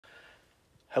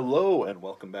Hello and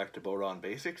welcome back to Bodhran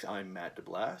Basics. I'm Matt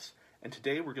DeBlas, and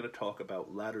today we're going to talk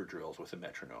about ladder drills with a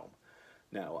metronome.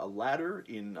 Now, a ladder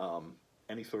in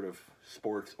any sort of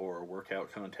sports or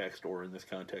workout context, or in this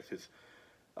context, is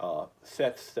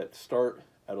sets that start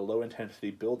at a low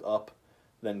intensity, build up,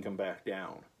 then come back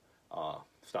down,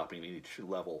 stopping at each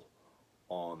level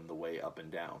on the way up and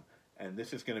down. And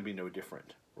this is going to be no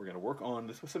different. We're going to work on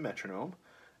this with a metronome,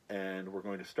 and we're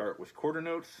going to start with quarter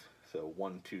notes. So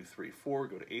 1, 2, 3, 4,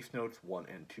 go to eighth notes, 1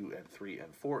 and 2 and 3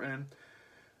 and 4 and.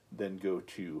 Then go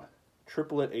to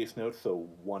triplet eighth notes, so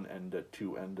 1 and a,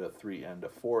 2 and a, 3 and a,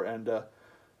 4 and a.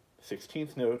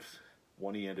 16th notes,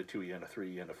 1 E and a, 2 E and a,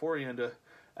 3 E and a, 4 E and a.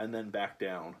 And then back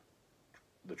down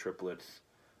the triplets,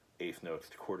 eighth notes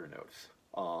to quarter notes.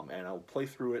 And I'll play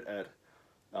through it at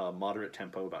moderate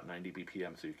tempo, about 90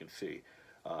 BPM, so you can see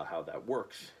how that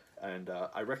works. And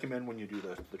I recommend when you do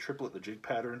the triplet, the jig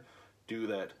pattern, do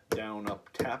that down up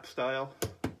tap style,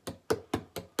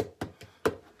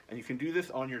 and you can do this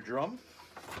on your drum,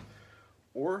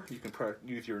 or you can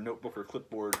use your notebook or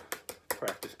clipboard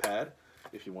practice pad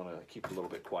if you want to keep it a little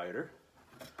bit quieter.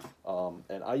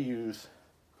 And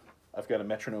I've got a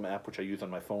metronome app which I use on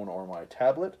my phone or my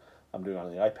tablet. I'm doing it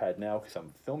on the iPad now because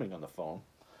I'm filming on the phone.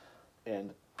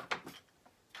 And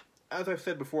as I've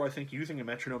said before, I think using a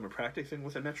metronome and practicing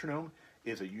with a metronome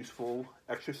is a useful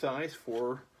exercise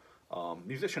for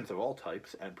musicians of all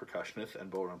types and percussionists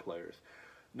and bodhran players.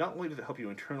 Not only does it help you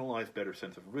internalize better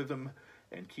sense of rhythm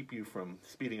and keep you from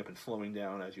speeding up and slowing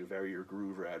down as you vary your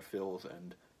groove or add fills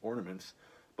and ornaments,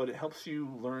 but it helps you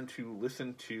learn to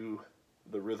listen to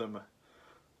the rhythm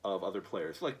of other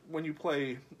players. Like when you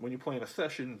play in a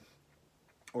session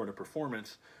or in a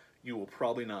performance, you will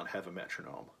probably not have a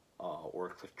metronome or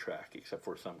a click track, except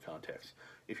for some contexts.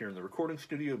 If you're in the recording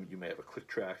studio, you may have a click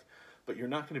track, but you're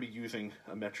not going to be using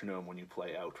a metronome when you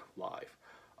play out live.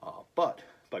 But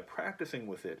by practicing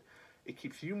with it, it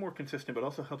keeps you more consistent, but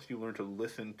also helps you learn to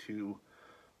listen to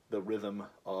the rhythm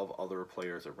of other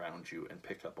players around you and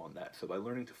pick up on that. So by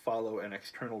learning to follow an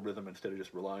external rhythm instead of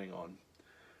just relying on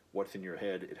what's in your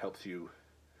head, it helps you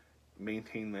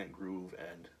maintain that groove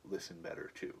and listen better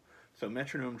too. So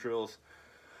metronome drills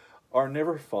are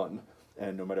never fun,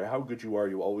 and no matter how good you are,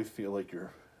 you always feel like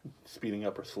you're speeding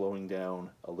up or slowing down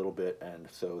a little bit, and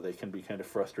so they can be kind of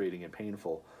frustrating and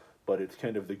painful, but it's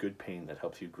kind of the good pain that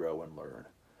helps you grow and learn.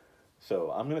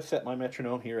 So I'm going to set my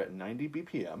metronome here at 90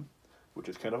 BPM, which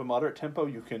is kind of a moderate tempo.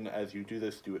 You can, as you do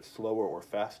this, do it slower or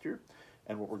faster,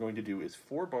 and what we're going to do is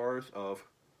 4 bars of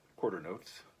quarter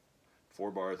notes, 4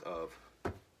 bars of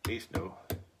eighth note,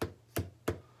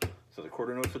 so the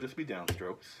quarter notes will just be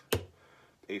downstrokes,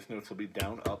 eighth notes will be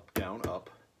down, up,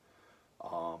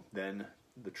 then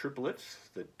the triplets,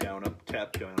 the down, up,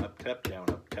 tap,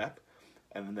 tap,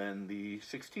 and then the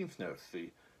 16th notes, the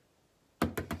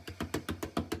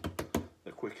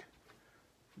quick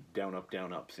down,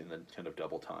 ups in the kind of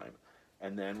double time.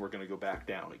 And then we're going to go back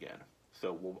down again.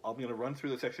 So I'm going to run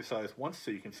through this exercise once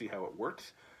so you can see how it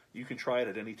works. You can try it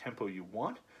at any tempo you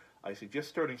want. I suggest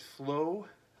starting slow.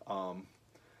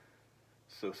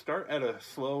 So start at a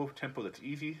slow tempo that's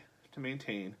easy to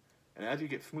maintain, and as you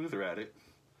get smoother at it,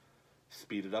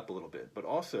 speed it up a little bit. But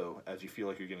also, as you feel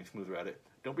like you're getting smoother at it,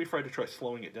 don't be afraid to try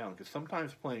slowing it down, because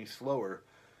sometimes playing slower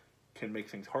can make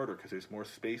things harder because there's more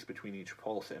space between each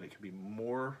pulse, and it can be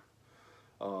more,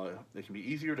 it can be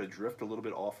easier to drift a little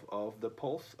bit off of the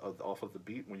pulse, off of the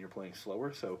beat when you're playing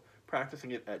slower. So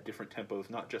practicing it at different tempos,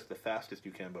 not just the fastest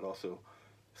you can, but also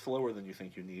slower than you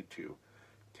think you need to,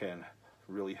 can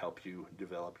really help you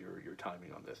develop your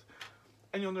timing on this.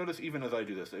 And you'll notice even as I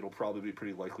do this, it'll probably be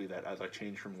pretty likely that as I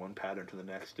change from one pattern to the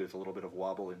next, there's a little bit of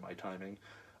wobble in my timing.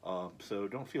 So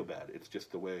don't feel bad. It's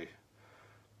just the way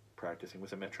practicing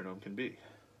with a metronome can be.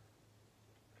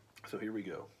 So here we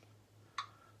go.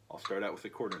 I'll start out with the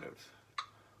quarter notes.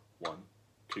 1,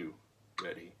 2,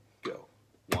 ready, go.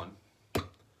 1,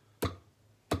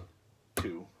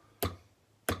 2,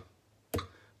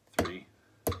 3,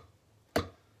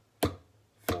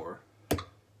 4,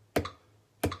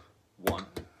 1,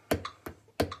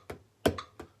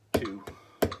 2,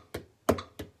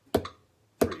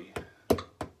 3,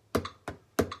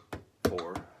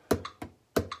 4,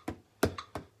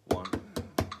 1,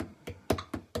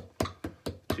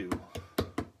 2,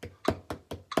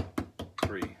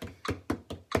 3,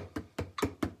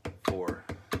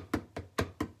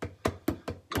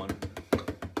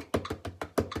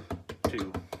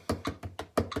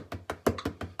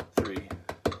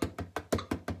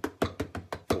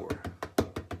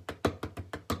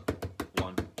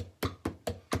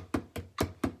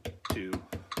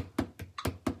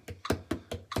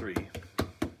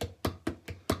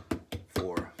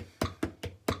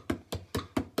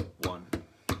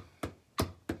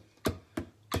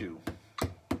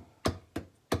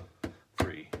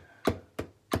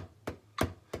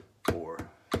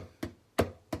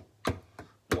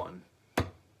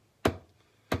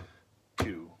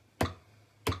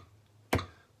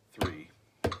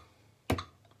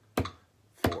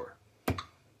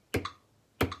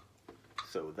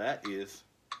 So that is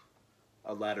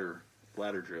a ladder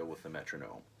drill with the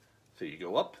metronome. So you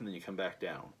go up and then you come back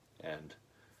down, and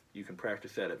you can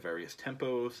practice that at various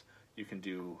tempos. You can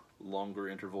do longer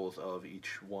intervals of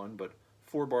each one, but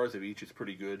 4 bars of each is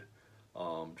pretty good,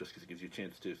 just because it gives you a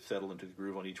chance to settle into the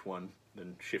groove on each one,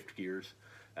 then shift gears,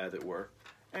 as it were.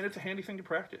 And it's a handy thing to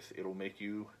practice. It'll make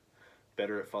you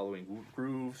better at following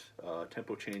grooves,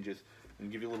 tempo changes,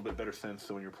 and give you a little bit better sense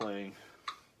so when you're playing,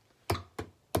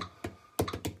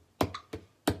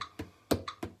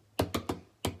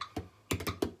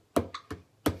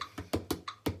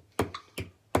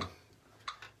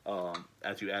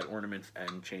 as you add ornaments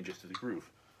and changes to the groove.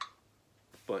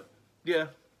 But yeah,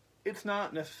 it's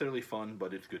not necessarily fun,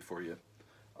 but it's good for you.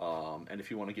 And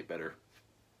if you want to get better,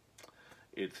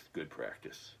 it's good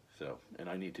practice. So, and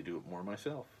I need to do it more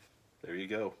myself. There you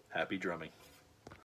go. Happy drumming.